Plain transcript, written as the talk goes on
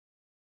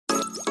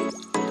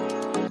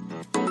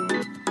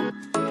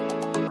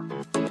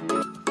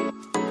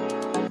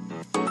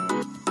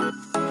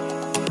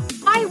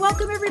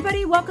Welcome,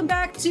 everybody. Welcome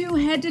back to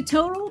Head to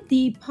Total,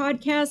 the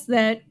podcast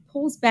that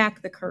pulls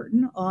back the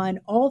curtain on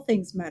all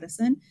things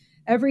medicine.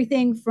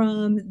 Everything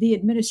from the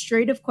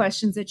administrative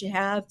questions that you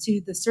have to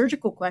the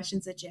surgical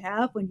questions that you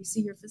have when you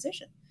see your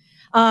physician.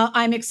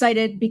 I'm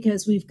excited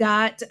because we've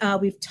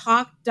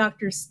talked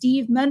Dr.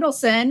 Steve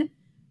Mendelson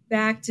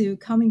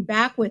coming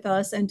back with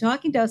us and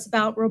talking to us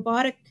about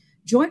robotic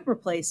joint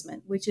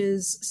replacement, which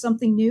is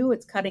something new.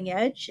 It's cutting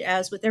edge,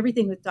 as with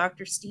everything with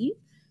Dr. Steve.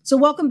 So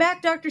welcome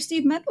back, Dr.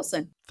 Steve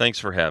Mendelson. Thanks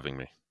for having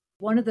me.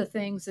 One of the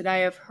things that I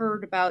have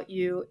heard about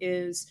you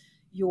is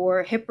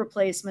your hip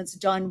replacements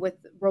done with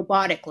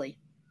robotically,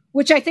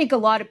 which I think a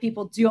lot of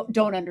people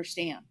don't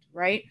understand,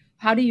 right?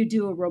 How do you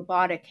do a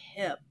robotic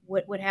hip?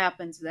 What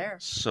happens there?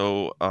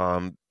 So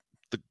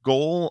the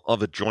goal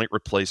of a joint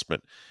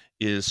replacement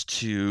is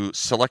to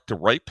select the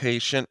right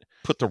patient,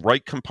 put the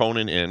right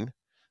component in,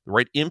 the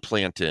right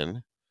implant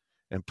in,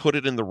 and put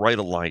it in the right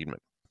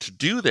alignment. To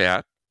do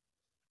that,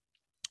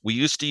 we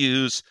used to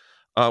use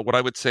what I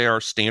would say are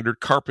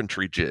standard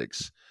carpentry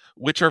jigs,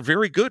 which are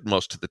very good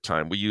most of the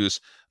time. We use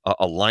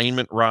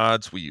alignment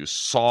rods, we use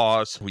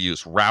saws, we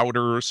use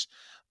routers,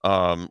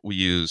 we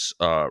use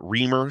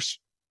reamers,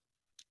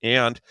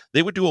 and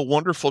they would do a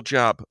wonderful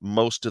job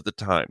most of the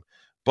time.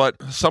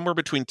 But somewhere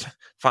between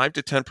 5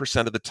 to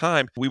 10% of the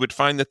time, we would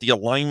find that the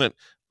alignment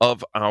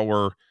of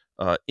our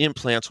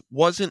implants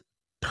wasn't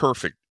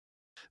perfect.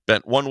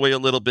 Bent one way a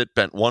little bit,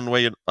 bent one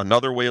way,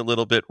 another way a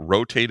little bit,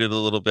 rotated a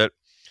little bit.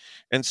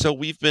 And so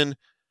in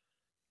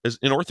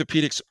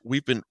orthopedics,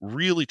 we've been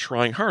really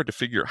trying hard to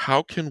figure out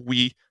how can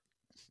we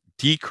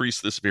decrease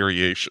this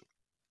variation.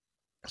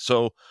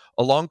 So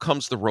along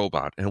comes the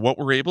robot. And what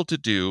we're able to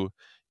do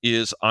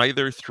is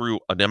either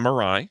through an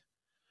MRI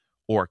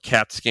or a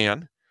CAT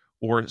scan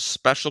or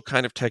special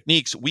kind of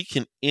techniques, we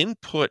can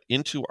input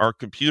into our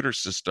computer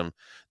system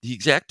the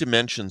exact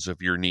dimensions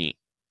of your knee.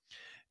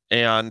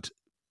 And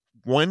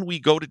when we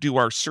go to do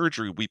our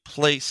surgery, we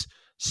place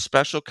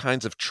special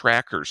kinds of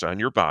trackers on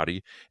your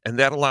body, and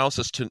that allows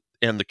us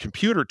and the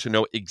computer to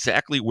know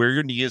exactly where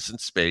your knee is in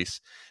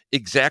space,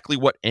 exactly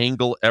what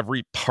angle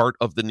every part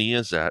of the knee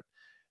is at,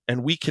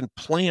 and we can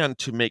plan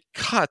to make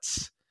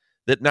cuts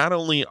that not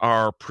only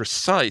are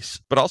precise,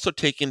 but also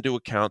take into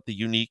account the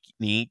unique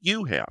knee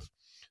you have.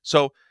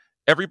 So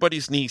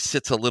everybody's knee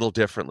sits a little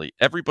differently.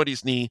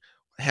 Everybody's knee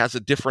has a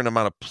different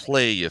amount of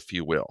play, if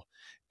you will.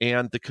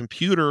 And the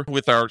computer,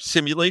 with our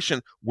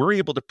simulation, we're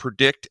able to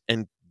predict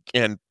and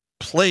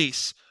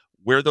place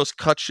where those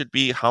cuts should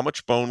be, how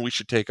much bone we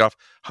should take off,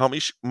 how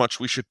much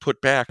we should put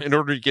back in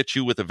order to get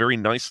you with a very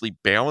nicely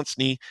balanced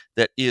knee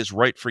that is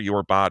right for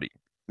your body.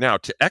 Now,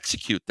 to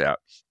execute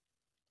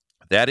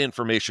that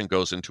information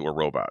goes into a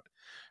robot.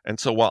 And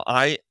so while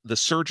the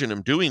surgeon,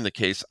 am doing the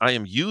case, I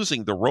am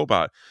using the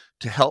robot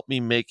to help me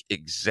make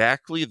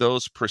exactly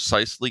those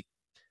precisely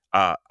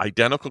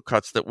identical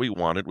cuts that we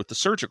wanted with the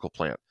surgical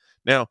plan.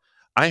 Now,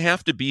 I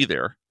have to be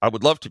there. I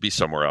would love to be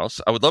somewhere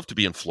else. I would love to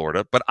be in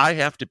Florida, but I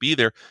have to be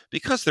there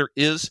because there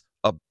is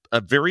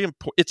a very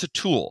important, it's a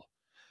tool.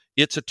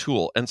 It's a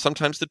tool. And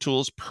sometimes the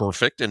tool is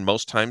perfect, and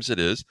most times it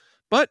is,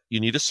 but you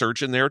need a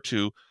surgeon there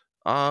to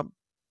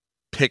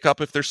pick up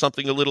if there's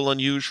something a little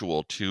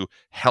unusual, to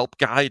help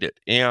guide it.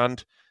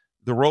 And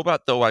the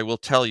robot, though, I will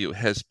tell you,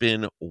 has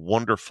been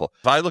wonderful.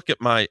 If I look at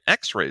my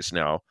x-rays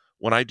now,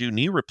 when I do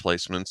knee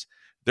replacements,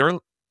 they're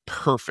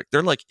perfect.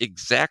 They're like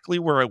exactly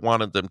where I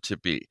wanted them to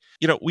be.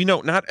 We know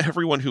not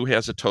everyone who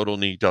has a total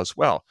knee does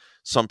well.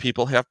 Some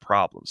people have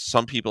problems.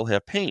 Some people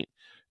have pain.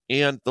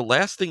 And the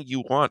last thing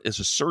you want as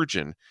a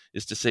surgeon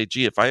is to say,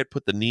 gee, if I had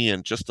put the knee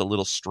in just a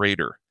little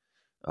straighter,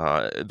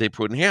 they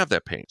wouldn't have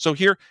that pain. So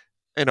here,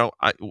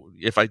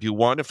 if I do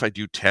 1, if I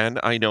do 10,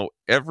 I know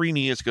every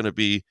knee is going to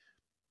be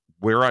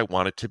where I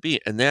want it to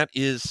be. And that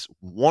is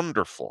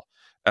wonderful.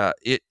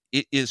 It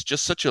is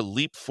just such a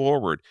leap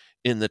forward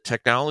in the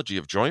technology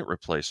of joint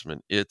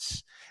replacement.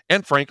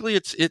 And frankly,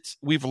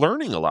 we're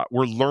learning a lot.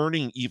 We're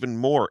learning even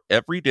more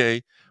every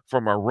day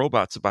from our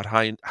robots about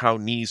how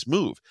knees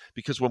move.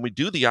 Because when we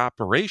do the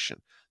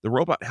operation, the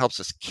robot helps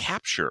us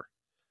capture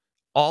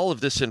all of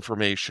this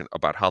information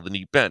about how the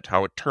knee bent,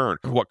 how it turned,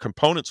 what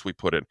components we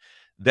put in.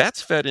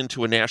 That's fed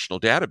into a national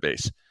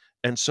database.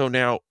 And so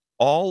now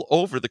all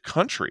over the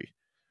country,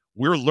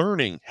 we're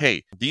learning,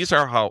 hey, these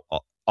are how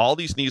all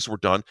these knees were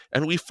done,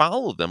 and we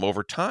follow them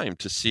over time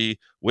to see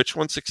which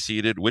one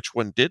succeeded, which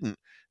one didn't.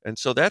 And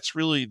so that's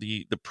really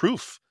the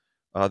proof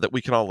that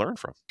we can all learn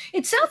from.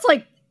 It sounds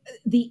like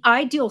the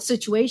ideal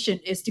situation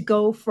is to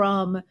go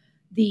from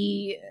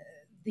the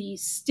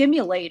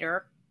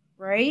stimulator,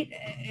 right,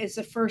 as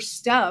the first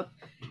step.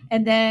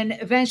 And then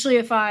eventually,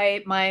 if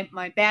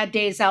my bad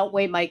days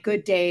outweigh my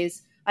good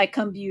days, I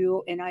come to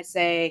you and I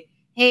say,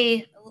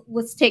 hey,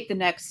 let's take the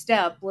next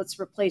step. Let's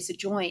replace a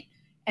joint.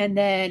 And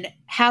then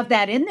have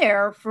that in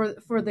there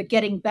for the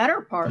getting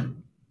better part,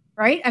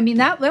 right? I mean,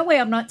 that way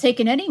I'm not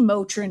taking any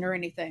Motrin or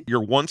anything.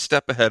 You're one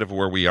step ahead of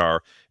where we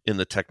are in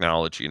the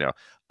technology now.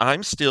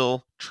 I'm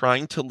still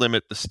trying to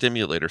limit the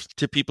stimulators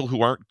to people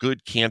who aren't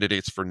good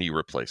candidates for knee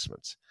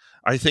replacements.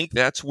 I think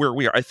that's where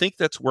we are. I think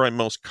that's where I'm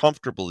most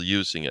comfortable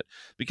using it,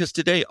 because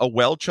today a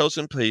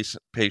well-chosen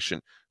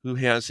patient who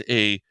has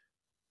a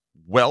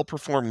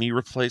well-performed knee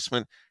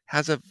replacement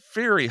has a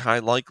very high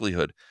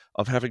likelihood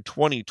of having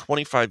 20,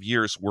 25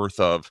 years worth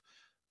of,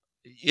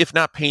 if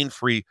not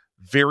pain-free,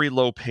 very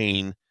low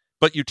pain.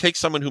 But you take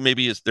someone who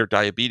maybe their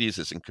diabetes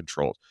isn't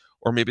controlled,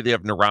 or maybe they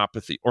have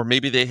neuropathy, or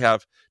maybe they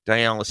have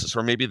dialysis,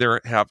 or maybe they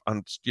have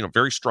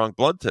very strong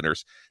blood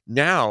thinners.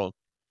 Now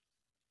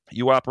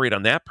you operate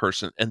on that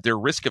person and their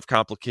risk of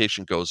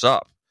complication goes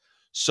up.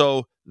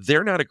 So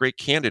they're not a great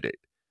candidate.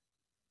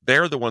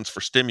 They're the ones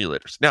for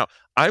stimulators. Now,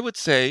 I would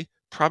say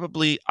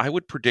probably I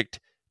would predict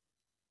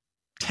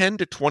 10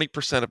 to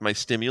 20% of my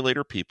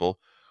stimulator people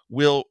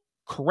will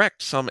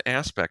correct some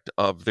aspect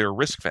of their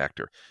risk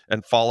factor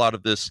and fall out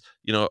of this,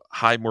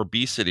 high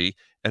morbidity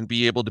and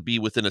be able to be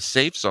within a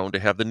safe zone to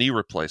have the knee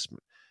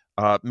replacement.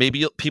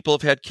 Maybe people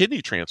have had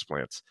kidney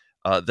transplants.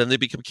 Then they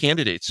become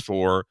candidates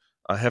for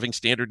having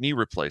standard knee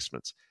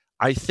replacements.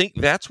 I think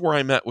that's where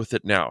I'm at with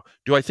it now.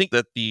 Do I think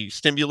that the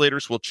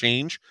stimulators will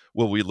change?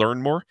 Will we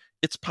learn more?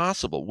 It's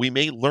possible. We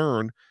may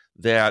learn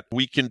that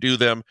we can do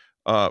them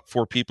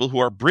for people who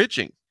are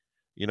bridging.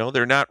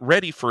 They're not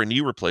ready for a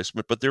knee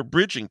replacement, but they're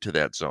bridging to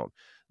that zone.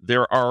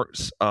 There are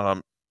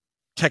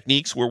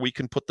techniques where we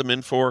can put them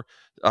in for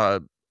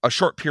a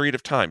short period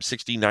of time,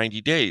 60, 90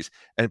 days,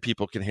 and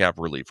people can have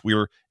relief.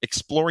 We're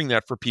exploring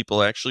that for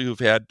people actually who've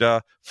had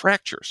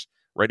fractures,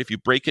 right? If you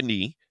break a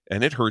knee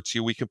and it hurts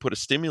you, we can put a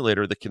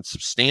stimulator that can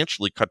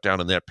substantially cut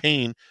down on that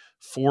pain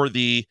for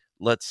the,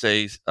 let's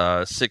say,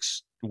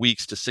 6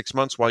 weeks to 6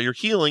 months while you're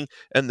healing,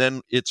 and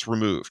then it's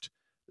removed.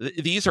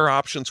 These are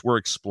options we're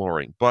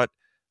exploring, but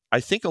I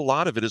think a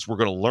lot of it is we're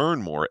going to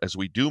learn more as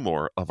we do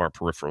more of our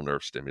peripheral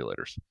nerve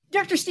stimulators.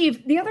 Dr.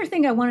 Steve, the other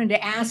thing I wanted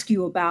to ask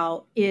you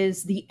about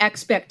is the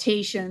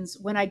expectations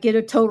when I get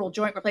a total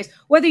joint replacement,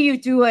 whether you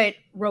do it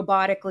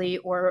robotically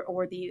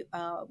or the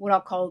what I'll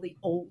call the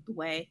old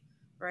way,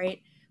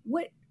 right?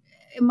 What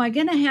am I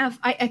going to have?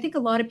 I think a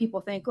lot of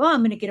people think, oh, I'm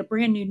going to get a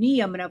brand new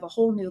knee. I'm going to have a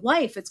whole new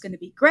life. It's going to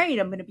be great.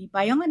 I'm going to be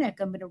bionic.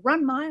 I'm going to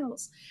run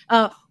miles.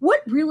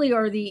 What really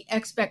are the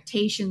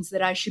expectations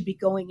that I should be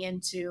going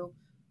into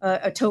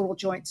a total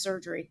joint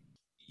surgery?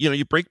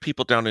 You break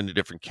people down into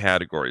different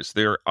categories.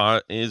 There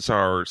is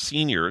our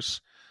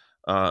seniors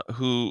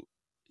who,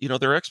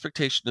 their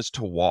expectation is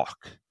to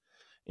walk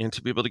and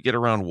to be able to get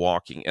around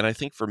walking. And I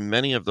think for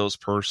many of those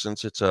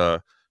persons, it's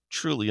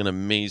truly an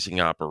amazing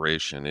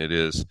operation. It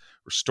is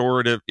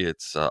restorative.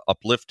 It's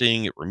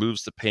uplifting. It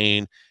removes the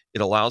pain.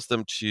 It allows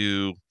them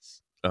to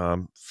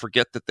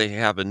forget that they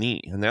have a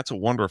knee. And that's a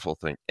wonderful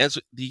thing. As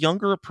the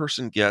younger a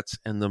person gets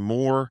and the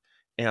more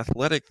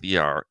athletic they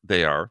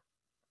are,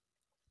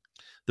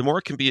 the more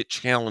it can be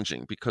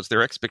challenging, because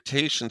their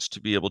expectations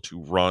to be able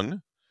to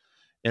run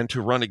and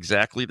to run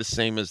exactly the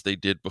same as they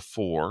did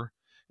before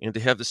and to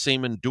have the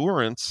same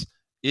endurance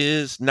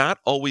is not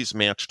always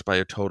matched by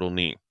a total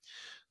knee.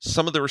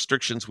 Some of the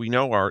restrictions we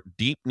know are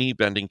deep knee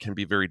bending can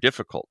be very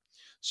difficult.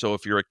 So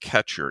if you're a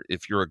catcher,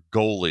 if you're a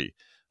goalie,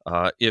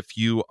 if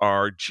you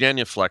are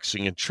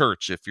genuflexing in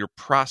church, if you're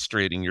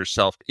prostrating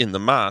yourself in the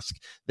mosque,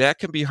 that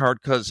can be hard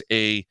because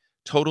a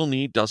total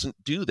knee doesn't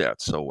do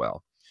that so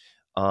well.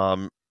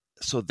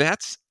 So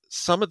that's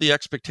some of the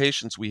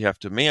expectations we have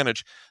to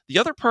manage. The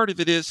other part of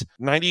it is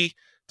 90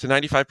 to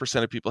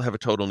 95% of people have a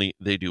total knee.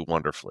 They do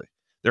wonderfully.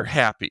 They're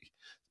happy.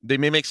 They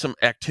may make some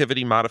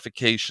activity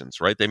modifications,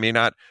 right? They may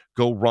not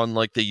go run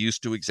like they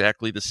used to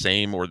exactly the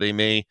same, or they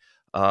may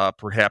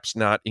perhaps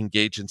not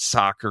engage in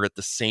soccer at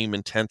the same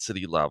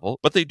intensity level,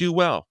 but they do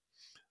well.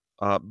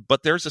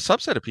 But there's a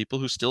subset of people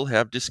who still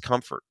have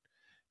discomfort.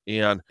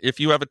 And if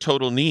you have a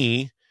total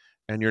knee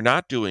and you're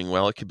not doing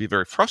well, it can be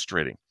very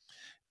frustrating.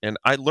 And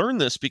I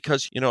learned this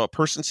because, a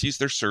person sees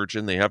their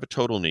surgeon, they have a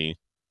total knee,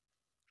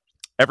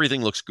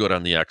 everything looks good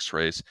on the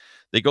x-rays.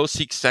 They go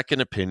seek second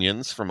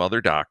opinions from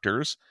other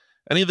doctors.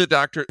 Any of the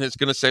doctor is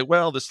going to say,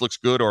 well, this looks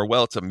good, or,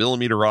 well, it's a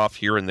millimeter off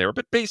here and there.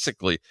 But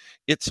basically,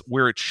 it's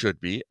where it should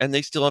be, and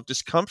they still have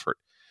discomfort.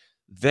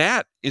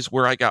 That is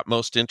where I got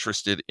most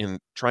interested in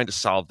trying to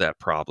solve that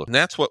problem. And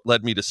that's what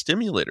led me to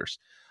stimulators.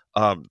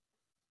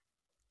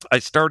 I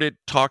started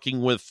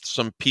talking with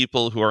some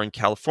people who are in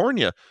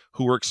California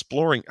who were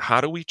exploring,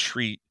 how do we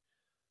treat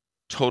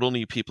total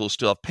knee people who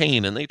still have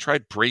pain? And they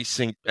tried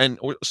bracing, and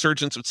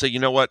surgeons would say, you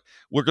know what,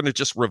 we're going to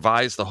just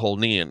revise the whole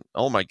knee. And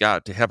oh my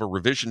God, to have a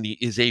revision knee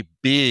is a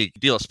big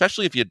deal,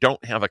 especially if you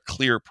don't have a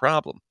clear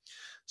problem.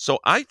 So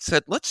I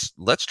said, let's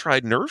try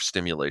nerve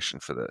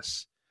stimulation for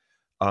this.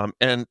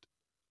 And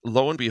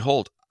lo and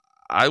behold,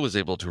 I was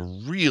able to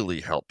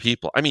really help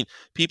people. I mean,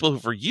 people who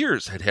for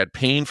years had had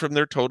pain from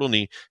their total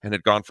knee and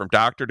had gone from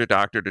doctor to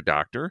doctor to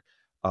doctor,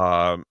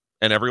 and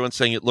everyone's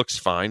saying it looks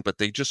fine, but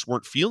they just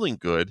weren't feeling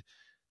good.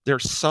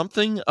 There's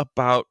something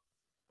about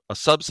a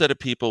subset of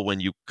people, when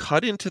you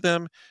cut into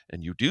them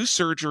and you do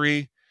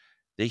surgery,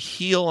 they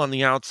heal on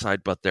the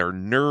outside, but their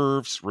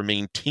nerves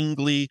remain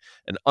tingly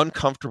and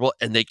uncomfortable,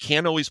 and they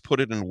can't always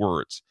put it in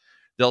words.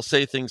 They'll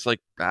say things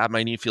like,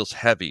 my knee feels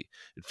heavy.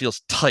 It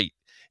feels tight.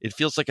 It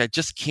feels like I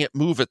just can't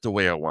move it the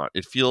way I want.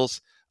 It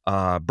feels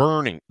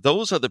burning.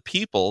 Those are the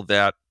people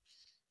that,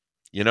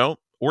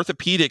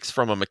 orthopedics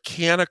from a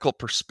mechanical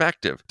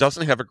perspective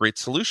doesn't have a great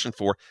solution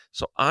for.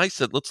 So I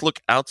said, let's look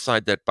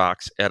outside that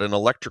box at an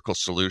electrical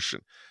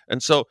solution.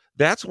 And so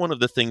that's one of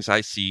the things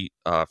I see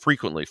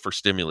frequently for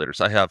stimulators.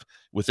 I have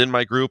within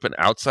my group and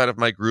outside of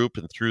my group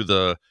and through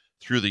the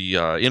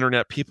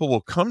internet, people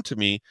will come to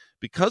me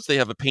because they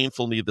have a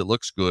painful knee that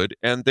looks good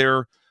and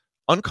they're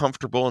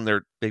uncomfortable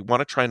and they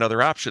want to try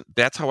another option.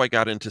 That's how I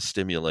got into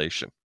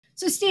stimulation.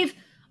 So Steve,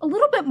 a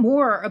little bit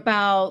more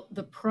about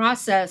the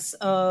process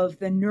of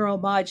the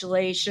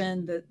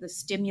neuromodulation, the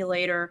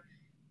stimulator.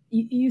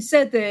 You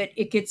said that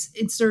it gets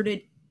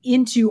inserted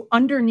into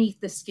underneath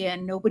the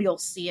skin. Nobody will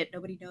see it.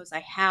 Nobody knows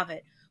I have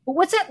it. But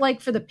what's that like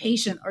for the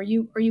patient? Are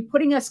you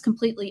putting us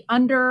completely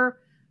under?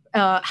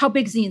 How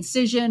big's the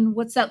incision?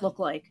 What's that look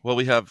like? Well,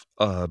 we have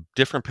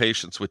different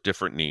patients with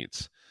different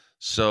needs.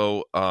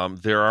 So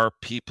there are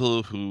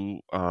people who,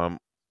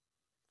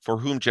 for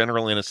whom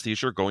general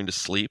anesthesia, going to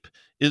sleep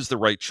is the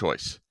right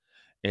choice.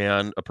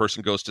 And a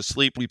person goes to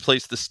sleep. We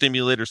place the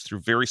stimulators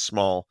through very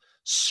small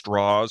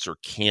straws or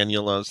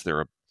cannulas.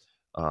 They're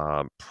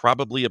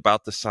probably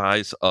about the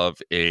size of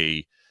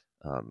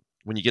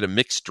when you get a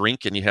mixed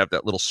drink and you have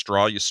that little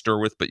straw you stir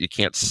with, but you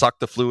can't suck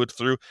the fluid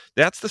through.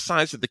 That's the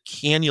size of the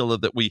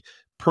cannula that we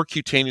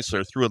percutaneously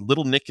or through a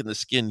little nick in the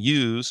skin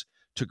use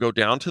to go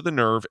down to the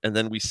nerve, and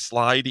then we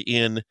slide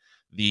in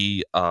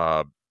the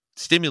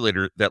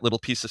stimulator, that little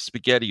piece of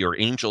spaghetti or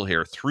angel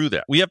hair, through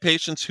that. We have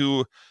patients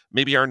who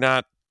maybe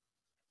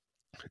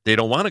they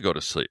don't want to go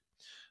to sleep.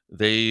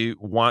 They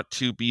want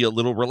to be a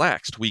little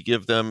relaxed. We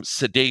give them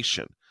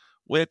sedation,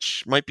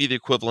 which might be the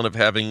equivalent of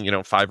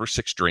having, 5 or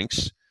 6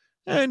 drinks,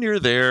 and you're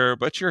there,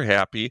 but you're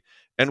happy.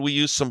 And we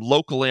use some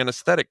local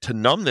anesthetic to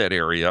numb that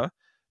area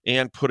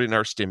and put in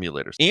our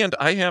stimulators. And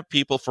I have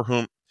people for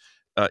whom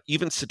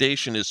even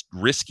sedation is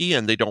risky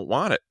and they don't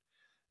want it.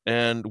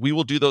 And we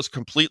will do those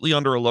completely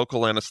under a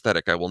local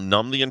anesthetic. I will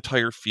numb the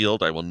entire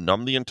field. I will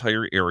numb the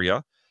entire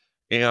area.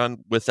 And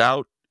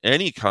without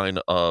any kind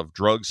of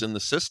drugs in the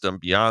system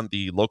beyond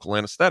the local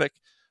anesthetic,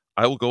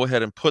 I will go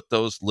ahead and put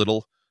those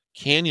little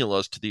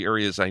cannulas to the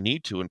areas I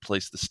need to and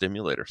place the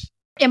stimulators.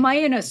 Am I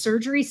in a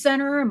surgery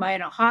center? Am I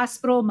in a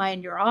hospital? Am I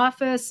in your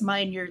office? Am I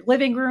in your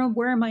living room?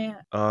 Where am I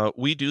at?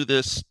 We do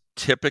this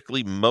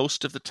typically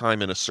most of the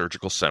time in a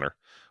surgical center.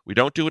 We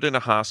don't do it in a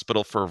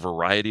hospital for a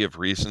variety of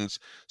reasons.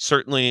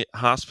 Certainly,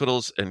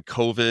 hospitals and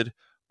COVID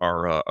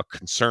are a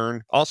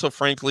concern. Also,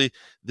 frankly,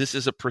 this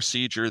is a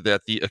procedure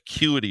that the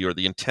acuity or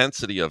the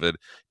intensity of it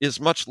is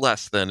much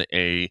less than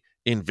a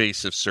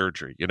invasive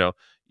surgery.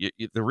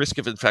 The risk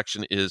of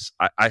infection is,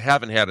 I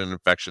haven't had an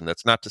infection.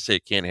 That's not to say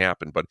it can't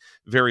happen, but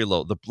very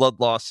low. The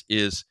blood loss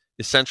is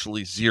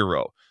essentially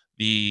zero.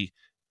 The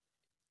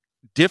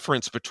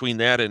difference between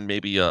that and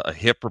maybe a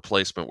hip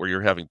replacement where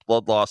you're having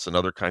blood loss and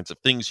other kinds of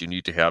things you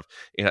need to have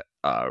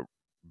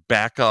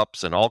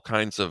backups and all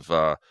kinds of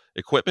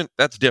equipment,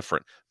 that's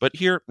different. But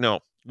here,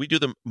 no, we do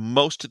them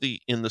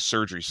in the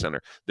surgery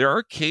center. There are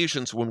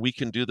occasions when we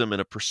can do them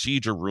in a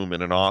procedure room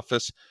in an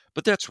office,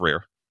 but that's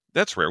rare.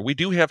 That's rare. We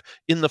do have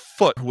in the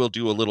foot, we'll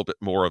do a little bit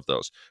more of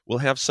those. We'll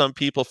have some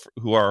people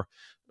who are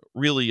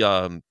really,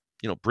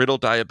 brittle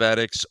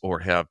diabetics or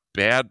have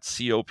bad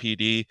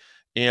COPD,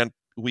 and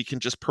we can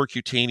just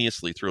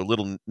percutaneously, through a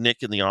little nick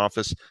in the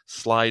office,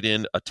 slide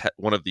in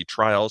one of the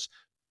trials.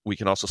 We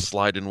can also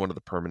slide in one of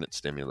the permanent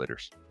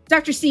stimulators.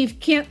 Dr. Steve,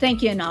 can't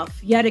thank you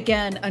enough. Yet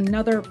again,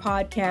 another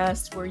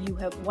podcast where you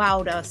have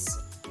wowed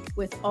us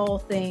with all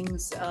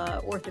things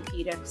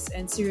orthopedics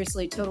and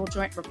seriously total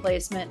joint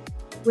replacement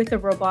with a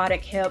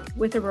robotic hip,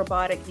 with a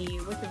robotic knee,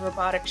 with a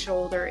robotic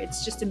shoulder.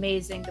 It's just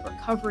amazing. The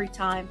recovery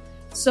time,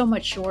 so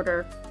much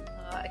shorter.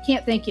 I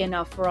can't thank you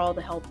enough for all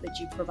the help that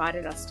you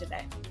provided us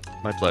today.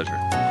 My pleasure.